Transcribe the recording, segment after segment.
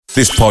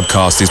This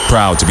podcast is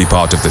proud to be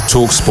part of the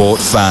TalkSport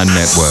Fan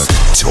Network.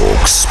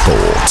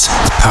 TalkSport.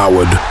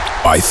 Powered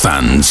by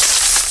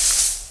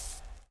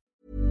fans.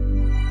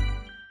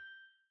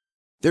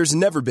 There's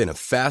never been a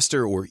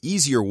faster or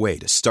easier way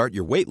to start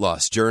your weight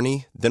loss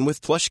journey than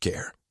with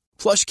PlushCare.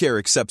 PlushCare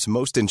accepts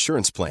most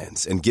insurance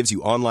plans and gives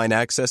you online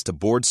access to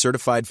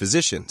board-certified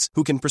physicians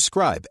who can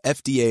prescribe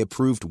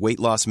FDA-approved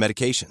weight loss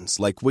medications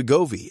like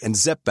Wegovy and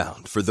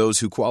Zepbound for those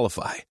who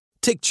qualify.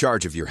 Take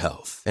charge of your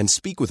health and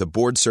speak with a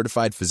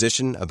board-certified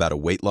physician about a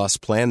weight loss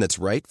plan that's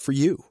right for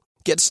you.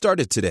 Get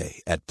started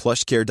today at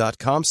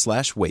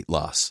plushcare.com/weight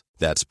loss.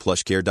 That's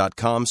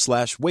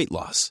plushcare.com/weight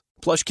loss.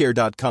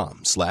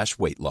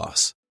 plushcare.com/weight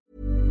loss.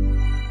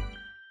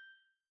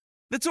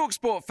 The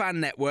TalkSport Fan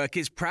Network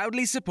is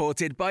proudly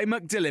supported by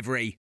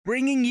McDelivery,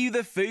 bringing you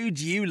the food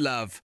you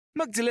love.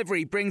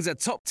 McDelivery brings a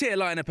top-tier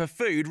lineup of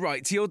food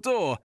right to your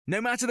door.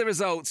 No matter the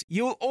result,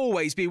 you'll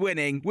always be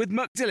winning with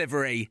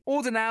McDelivery.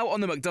 Order now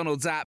on the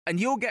McDonald's app and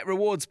you'll get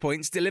rewards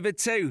points delivered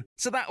too.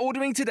 So that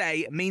ordering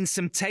today means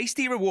some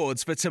tasty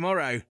rewards for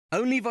tomorrow.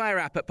 Only via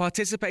app at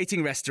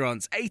participating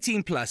restaurants.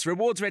 18 plus.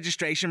 Rewards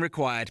registration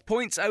required.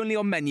 Points only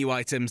on menu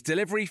items.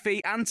 Delivery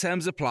fee and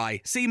terms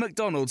apply. See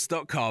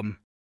mcdonalds.com.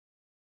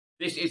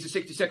 This is the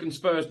 60-second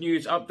Spurs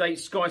news update.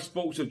 Sky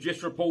Sports have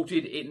just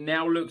reported it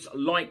now looks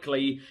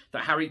likely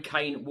that Harry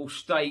Kane will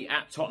stay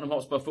at Tottenham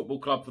Hotspur Football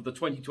Club for the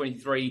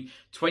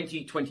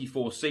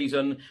 2023-2024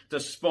 season,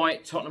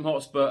 despite Tottenham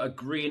Hotspur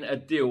agreeing a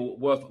deal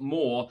worth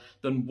more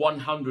than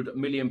 £100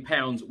 million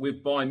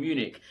with Bayern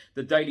Munich.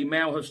 The Daily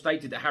Mail have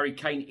stated that Harry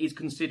Kane is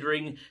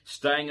considering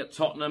staying at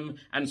Tottenham,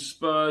 and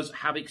Spurs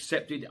have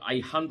accepted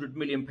a £100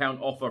 million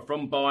offer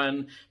from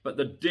Bayern, but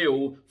the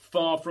deal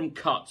far from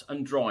cut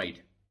and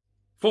dried.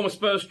 Former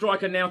Spurs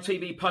striker, now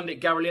TV pundit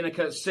Gary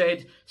Lineker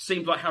said,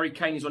 seems like Harry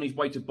Kane is on his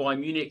way to Bayern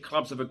Munich.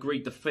 Clubs have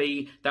agreed the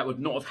fee. That would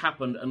not have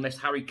happened unless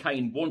Harry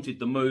Kane wanted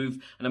the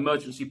move. An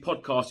emergency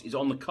podcast is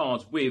on the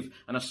cards with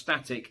an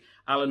ecstatic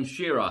Alan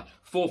Shearer.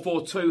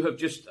 442 have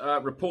just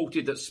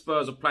reported that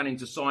Spurs are planning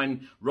to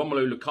sign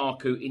Romelu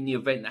Lukaku in the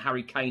event that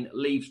Harry Kane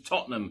leaves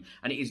Tottenham.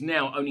 And it is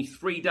now only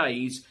 3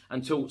 days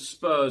until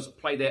Spurs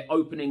play their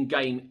opening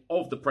game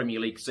of the Premier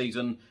League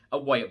season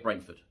away at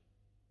Brentford.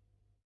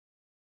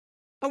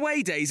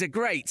 Away days are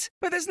great,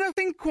 but there's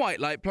nothing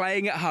quite like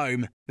playing at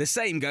home. The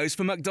same goes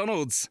for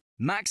McDonald's.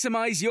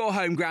 Maximise your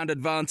home ground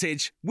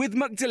advantage with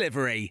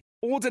McDelivery.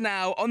 Order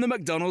now on the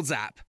McDonald's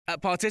app.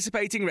 At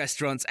participating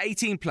restaurants,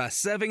 18 plus,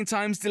 serving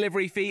times,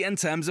 delivery fee and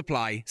terms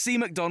apply. See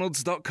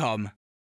mcdonalds.com.